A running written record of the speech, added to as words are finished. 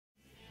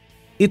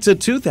It's a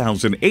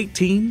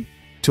 2018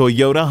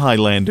 Toyota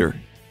Highlander.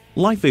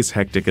 Life is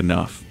hectic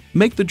enough.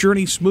 Make the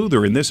journey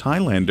smoother in this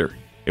Highlander.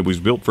 It was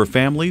built for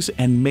families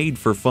and made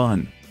for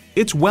fun.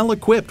 It's well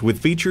equipped with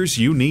features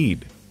you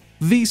need.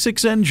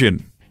 V6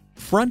 engine,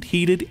 front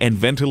heated and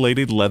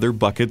ventilated leather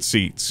bucket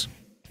seats,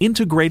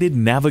 integrated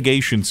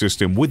navigation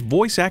system with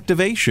voice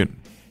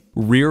activation,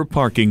 rear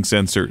parking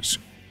sensors,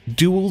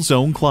 dual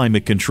zone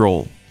climate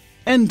control,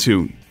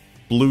 Entune,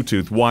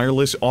 Bluetooth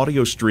wireless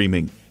audio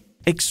streaming,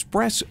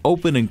 express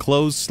open and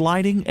close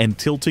sliding and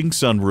tilting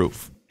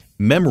sunroof,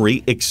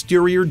 memory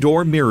exterior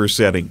door mirror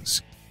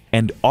settings,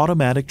 and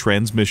automatic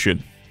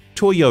transmission.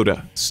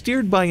 Toyota,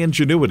 steered by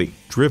ingenuity,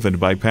 driven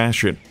by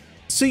passion.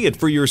 See it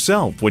for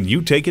yourself when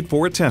you take it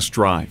for a test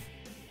drive.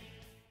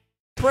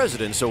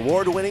 President's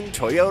Award-winning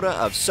Toyota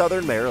of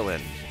Southern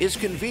Maryland is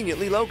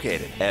conveniently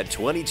located at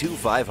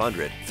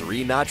 22500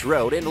 Three Notch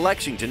Road in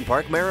Lexington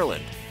Park,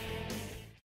 Maryland.